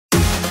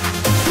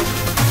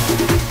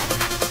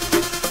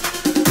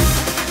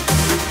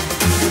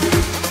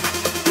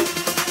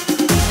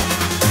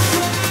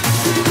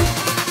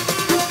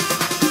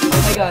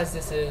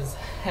this is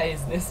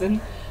Hayes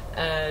Nissen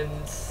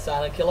and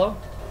Silent Killer,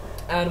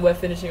 and we're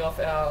finishing off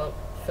our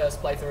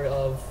first playthrough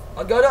of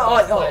Trapped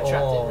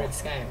in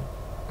Rick's game.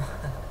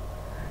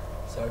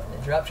 Sorry for the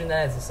interruption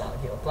there, it's the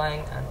Silent Killer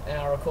playing, And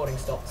our recording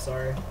stopped,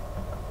 so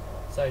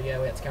yeah,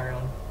 we had to carry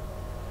on.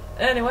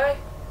 Anyway,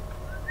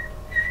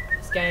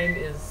 this game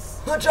is...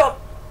 Jump!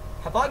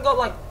 Have I got,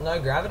 like,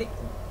 no gravity?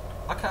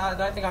 I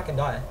don't think I can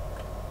die.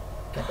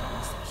 Get that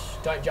mustache.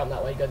 Don't jump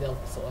that way, go the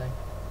opposite way.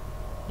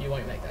 You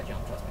won't make that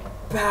jump, trust me.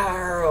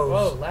 Barrels!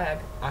 Whoa, lag.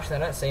 Actually, I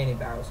don't see any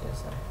barrels here,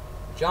 so...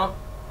 Jump!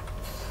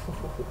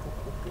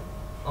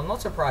 I'm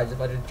not surprised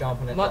if I just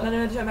jump and it... No,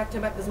 turn back,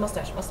 there's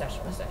mustache. No,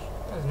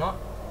 there's not.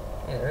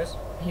 Yeah, there is.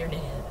 You're an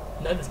idiot.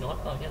 No, there's not.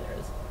 Oh, yeah, there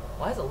is.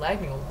 Why is it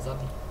lagging all of a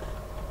sudden?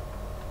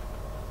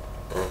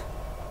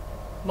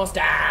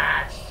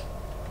 Mustache!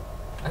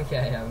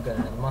 Okay, I'm good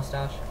at the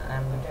mustache,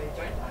 and... Okay,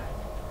 don't die.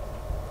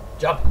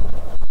 Jump!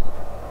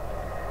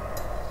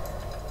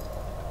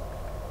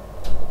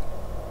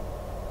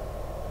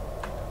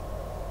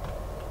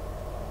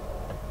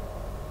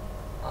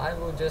 I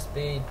will just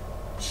be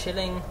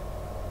chilling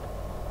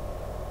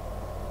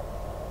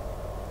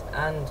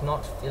and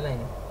not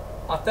feeling.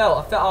 I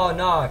fell, oh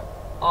no!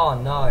 Oh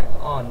no,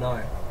 oh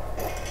no.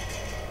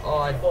 Oh,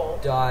 I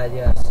died,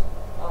 yes.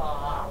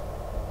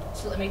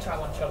 So let me try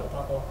one shot at the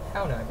parkour.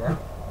 Hell no, bro.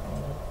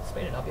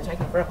 Speed it up, you're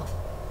taking forever.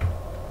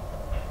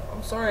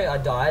 I'm sorry I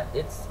died.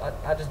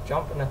 I just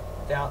jumped in a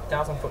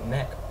 1,000-foot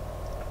mech.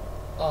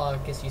 Oh, I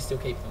guess you still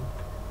keep them.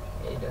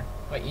 Yeah, you do.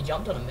 Wait, you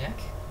jumped on a mech?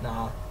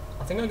 Nah.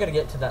 I think I gotta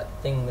get to that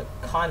thing that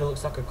kinda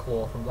looks like a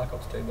claw from Black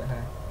Ops 2, but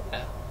hey.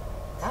 Yeah.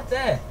 Right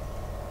there.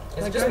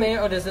 Is it just me,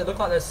 or does it look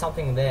like there's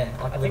something there?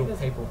 Like I little think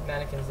people.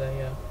 mannequins there,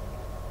 yeah.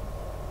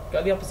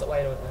 Go the opposite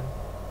way to it then.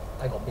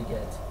 They got big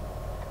heads.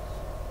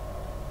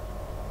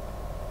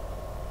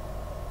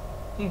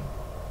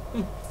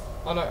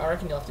 Oh no, I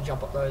reckon you'll have to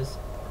jump up those.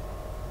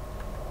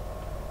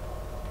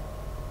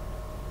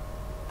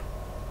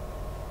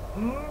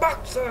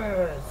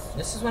 Boxers!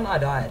 This is when I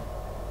died.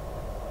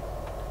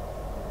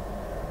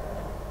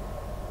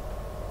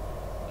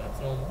 That's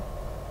normal.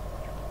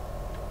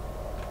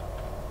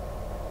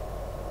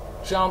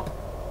 Jump.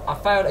 I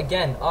failed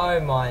again. Oh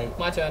my.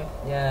 My turn.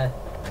 Yeah.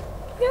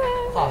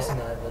 Yeah. Passing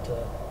over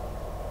to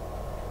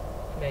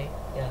Me.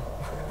 yeah.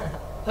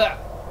 Ha!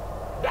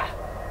 Blah.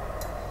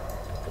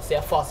 Let's see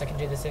how fast I can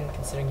do this in,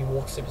 considering you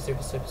walk super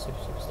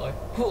slow.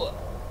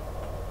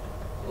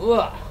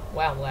 Wow,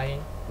 I'm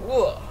lagging.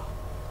 Wow,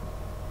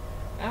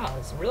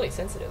 it's really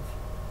sensitive.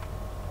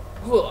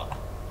 Look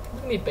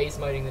at me beast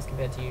moding this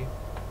compared to you.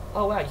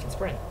 Oh wow, you can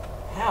sprint.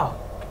 How?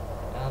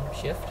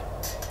 Shift.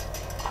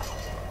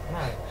 No,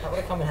 that would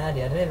have come in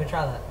handy. I didn't even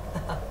try that.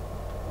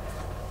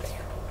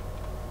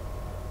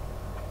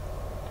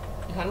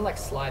 You kind of like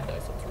slide though,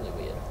 so it's really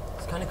weird.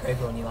 It's kind of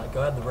creepy when you like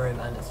go out of the room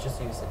and it's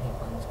just you sitting here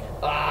playing this game.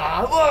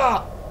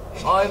 Ah!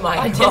 Oh my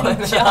I god!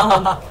 didn't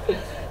jump.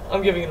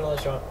 I'm giving it another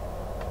shot.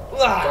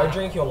 Go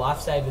drink your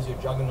lifesavers, your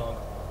juggernog.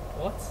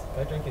 What?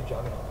 Go drink your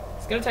juggernog.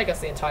 It's gonna take us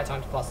the entire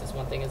time to pass this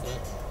one thing, isn't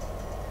it?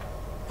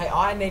 Hey,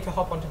 I need to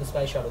hop onto the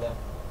space shuttle though.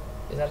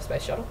 Is that a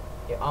space shuttle?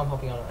 Yeah, I'm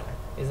hopping on it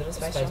now. Is it a It's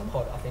space, a space shuttle?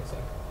 pod, I think so.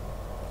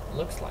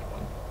 Looks like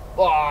one.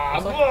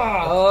 Looks like-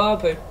 Oh,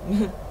 poo.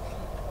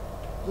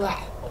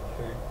 Oh,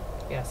 poo.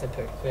 Yeah, I said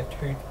poo. So we have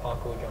 2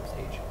 parkour jumps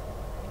each.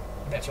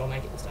 I bet you'll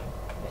make it this time.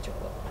 I bet you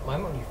will.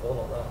 Mine won't you fall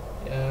on though.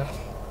 Yeah.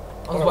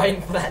 I was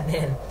waiting for that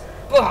then.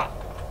 Ah!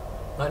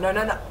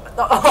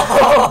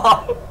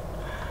 No.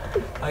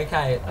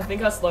 Okay. I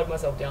think I slowed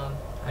myself down.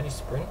 How do you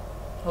sprint?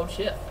 Hold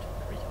shift.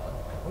 Retard.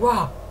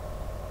 Wow.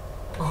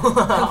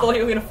 I thought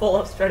you were gonna fall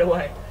up straight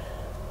away.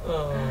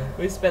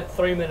 We spent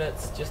 3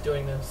 minutes just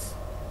doing this.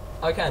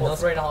 Okay, Or no,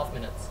 3.5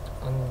 minutes.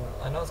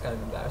 I know it's kind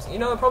of embarrassing. You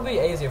know, it'd probably be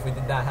easier if we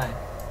did that, hey?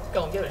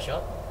 Go on, give it a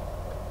shot.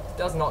 It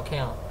does not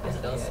count. Yes,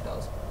 it does. Yeah, it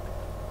does.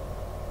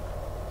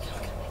 You're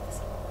not gonna make this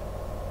up.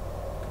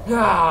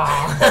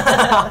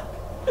 Ah.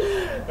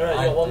 Alright,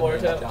 I you got one more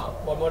didn't attempt.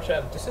 jump. One more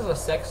attempt. This is a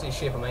sexy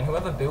ship. I mean,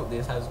 whoever built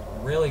this has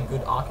really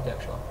good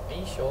architecture. Are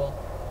you sure?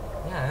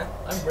 Yeah.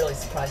 I'm really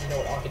surprised you know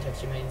what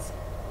architecture means.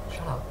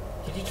 Shut up.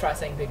 Did you try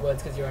saying big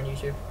words because you're on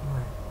YouTube?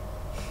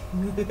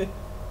 No.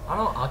 I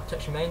don't know what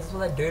architecture means. That's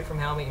what that dude from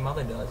How I Met Your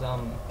Mother does.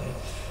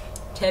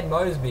 Ted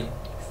Mosby.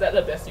 Is that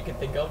the best you can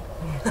think of?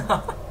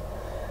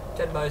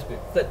 Ted Mosby.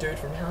 That dude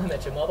from How I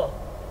Met Your Mother.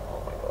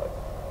 Oh my god.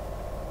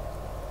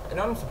 You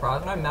know what I'm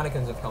surprised? No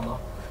mannequins have come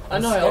up. I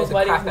know, I was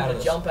waiting for them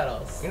to jump at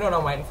us. You know what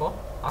I'm waiting for?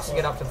 Us to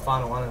get up to the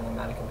final one and a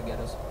mannequin to get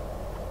us.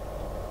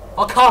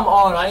 Oh, come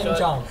on, I didn't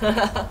jump.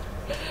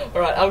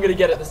 Alright, I'm gonna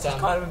get it this It's time.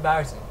 kind of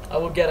embarrassing. I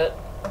will get it,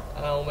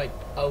 and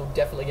I'll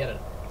definitely get it.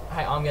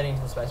 Hey, I'm getting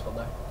into the space pod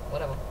though.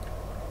 Whatever.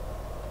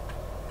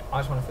 I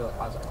just want to feel like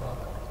Isaac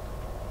Clarke.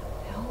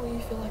 How will you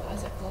feel like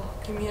Isaac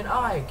Clarke? Give me an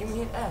I, give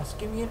me an S,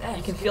 give me an S.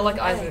 You can give feel me like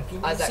an A, Isaac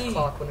give me a C.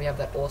 Clarke when we have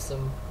that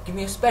awesome... Give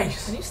me a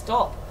space. Can you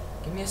stop?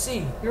 Give me a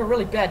C. You're a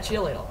really bad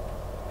cheerleader.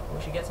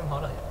 We should get some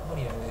hoodie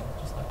over there.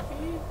 Just like,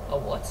 A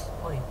what?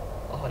 hottie.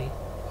 A hottie.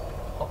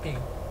 Hot pig.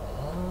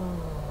 Oh.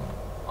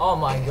 Oh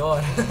my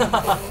god.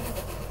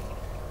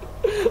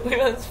 We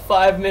spent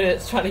 5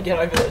 minutes trying to get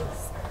over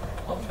this.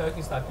 I'll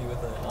turkey slap you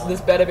with it.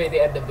 This better be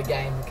the end of the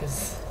game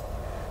because.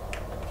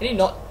 Can you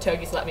not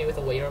turkey slap me with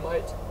a Wii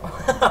remote?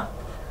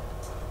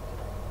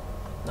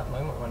 That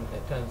moment when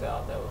it turns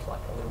out there was like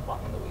a little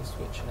button that we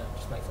switch and it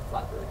just makes a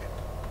flat bridge.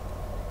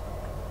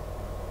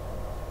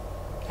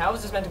 How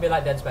is this meant to be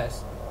like Dead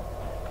Space?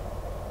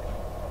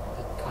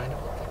 It kind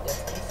of looks like Dead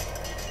Space.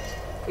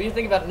 When you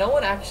think about it, no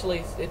one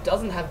actually. It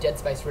doesn't have Dead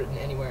Space written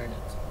anywhere in it.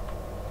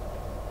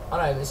 I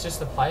know, it's just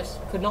the place.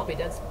 It could not be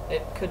Dead Space.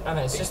 It could. I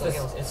know, it's be just something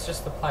the, else. it's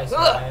just the place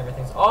Ugh! where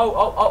everything's. Oh!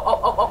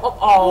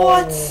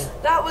 What?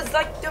 That was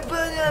like the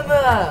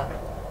banana.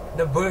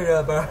 The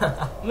Buddha, bro.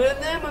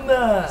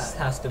 Banana. This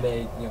has to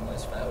be your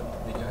most failed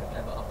video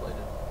ever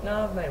uploaded.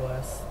 No, I've made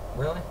worse.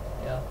 Really?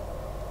 Yeah.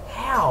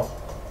 How?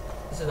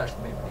 This has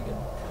actually been pretty good.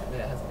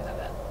 Yeah, it hasn't been that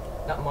bad.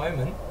 That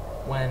moment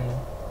when.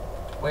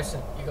 Where's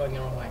it? You're going the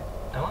wrong way.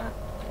 Am I?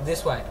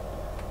 This way.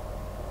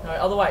 No,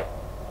 other way.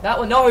 That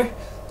one. No,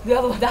 the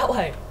other way. That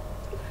way.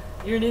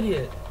 You're an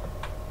idiot.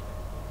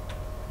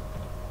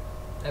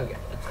 There we go.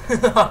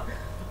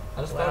 I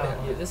just fell Wow.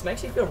 down. This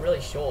makes you feel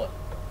really short.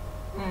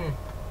 Hmm.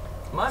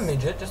 My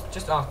midget,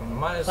 just ask him.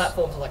 Mine is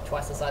Platforms are like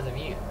twice the size of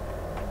you.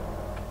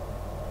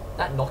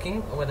 that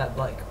knocking, where that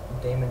like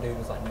demon dude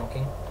was like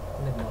knocking.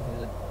 I didn't know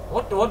he was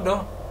what the?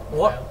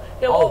 What?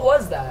 Yeah, Oh. what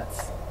was that?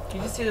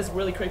 You just hear this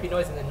really creepy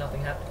noise and then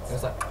nothing happens. It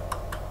was like,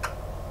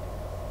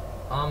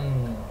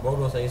 World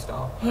War Z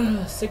style.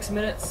 6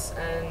 minutes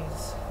and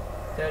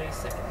 30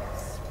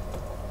 seconds.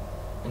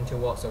 Into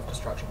what?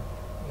 Self-destruction.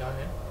 No.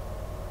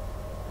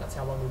 That's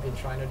how long we've been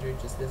trying to do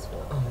just this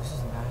for. Oh, this is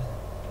embarrassing.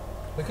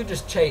 We could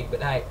just cheat,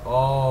 but hey,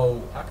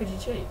 oh, How could you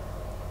cheat?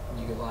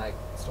 you could like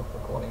stop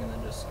recording and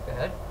then just skip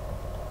ahead.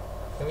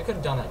 Yeah, we could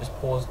have done that, just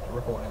paused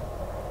recording.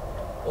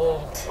 Or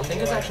I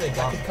think it's actually I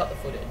done. could cut the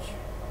footage.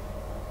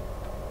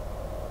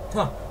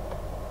 Huh.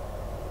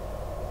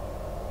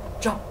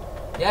 Jump.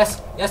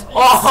 Yes, yes.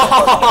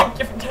 Oh!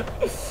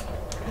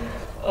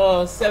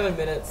 Oh, 7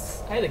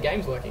 minutes. Hey, the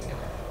game's working now.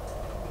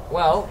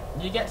 Well,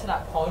 you get to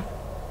that point.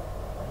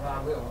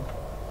 I will.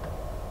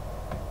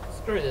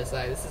 Screw this,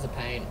 eh? This is a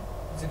pain.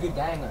 It's a good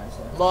game though,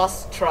 so.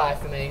 Last try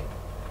for me.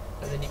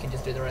 And then you can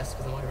just do the rest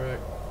because I'm over it.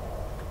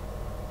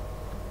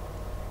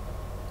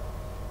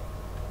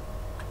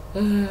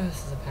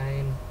 This is a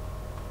pain.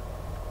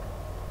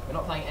 We're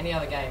not playing any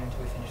other game until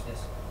we finish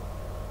this.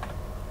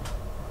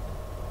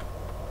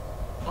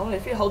 Oh,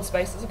 if you hold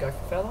space, does it go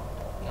further?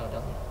 No, it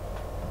doesn't.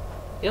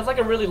 It has like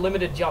a really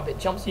limited jump. It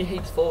jumps you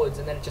heaps forwards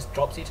and then it just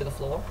drops you to the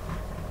floor.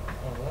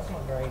 Oh, well, that's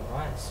not very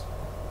nice.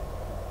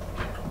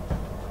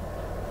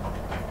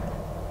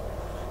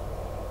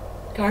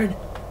 Card.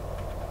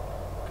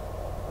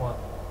 What?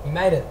 You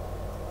made it.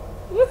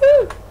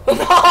 Woohoo!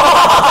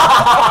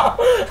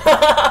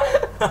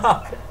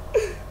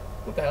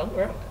 What the hell?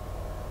 Where am I?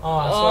 Oh,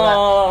 I saw that.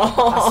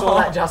 I saw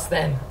that just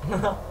then.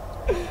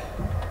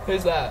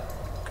 Who's that?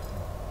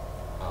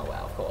 Oh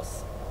wow, of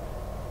course.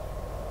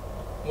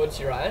 What did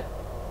she write?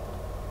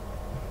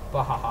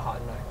 Bahahaha,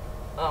 no.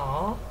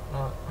 Aww.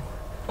 No.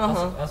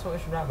 Uh-huh. That's what we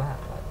should write back.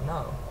 Like,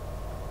 no.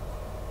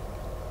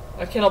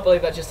 I cannot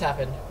believe that just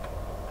happened.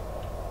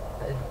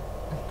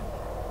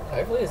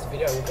 Hopefully this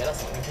video will get us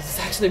something because it's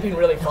actually been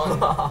really fun.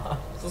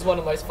 This is one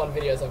of the most fun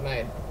videos I've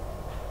made.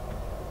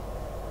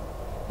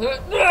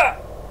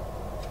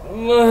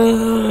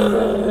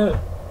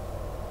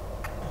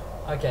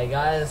 Okay,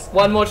 guys.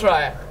 One more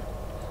try.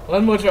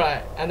 One more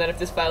try. And then if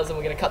this fails, then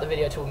we're going to cut the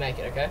video till we make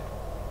it, okay?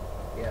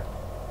 Yeah.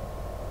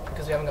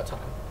 Because we haven't got time.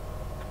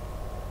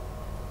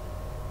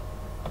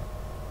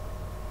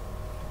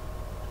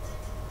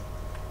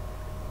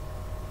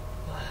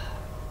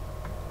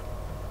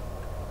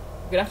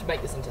 We're going to have to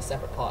make this into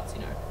separate parts,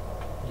 you know.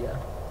 Yeah.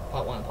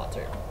 Part 1 and part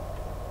 2.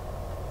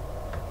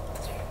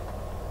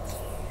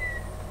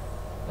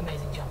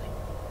 Amazing jumping.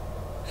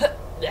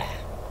 Yeah.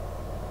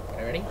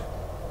 Okay, ready?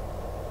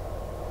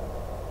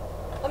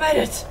 I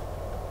made it!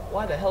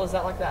 Why the hell is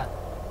that like that?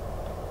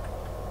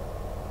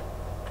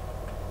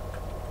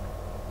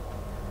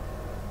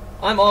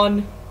 I'm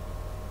on.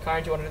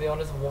 Karen, do you want to do the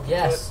honours of walking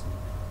Yes. through it?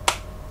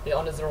 The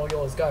honours are all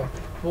yours. Go.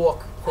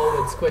 Walk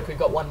forwards, quick. We've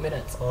got 1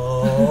 minute.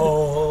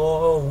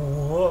 Oh.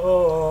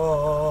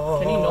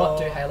 Can you not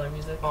do Halo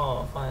music?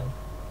 Oh, fine.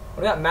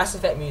 What about Mass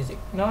Effect music?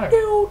 No.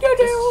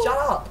 Just shut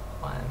up.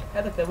 Fine.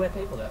 How did there were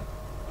people there?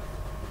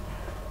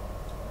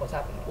 What's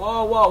happened?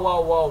 Whoa, whoa,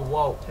 whoa, whoa,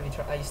 whoa. Have you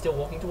are you still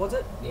walking towards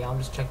it? Yeah, I'm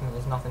just checking that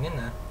there's nothing in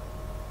there.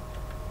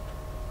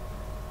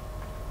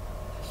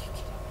 Are you kidding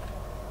me?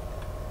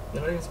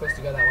 You're not even supposed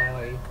to go that way,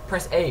 are you?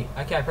 Press E.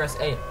 Okay, press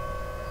E.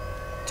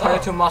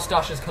 Total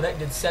mustaches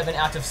collected 7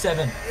 out of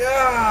 7.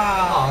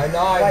 Yeah! Oh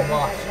no, Wait,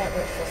 much.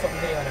 wait, stop the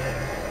video and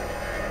everything.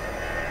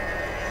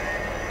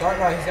 Don't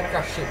know, he's gonna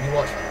crash ship, you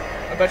watch.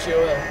 I bet you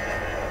will.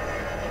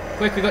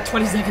 Quick, we've got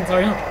 20 seconds,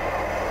 hurry up.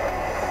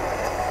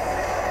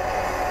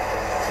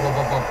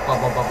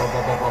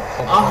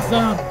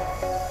 Awesome!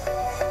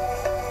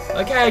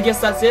 Okay, I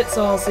guess that's it,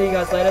 so I'll see you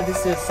guys later.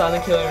 This is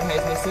Silent Killer and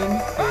Hayes Nissan.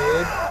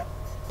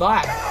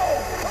 Goodbye.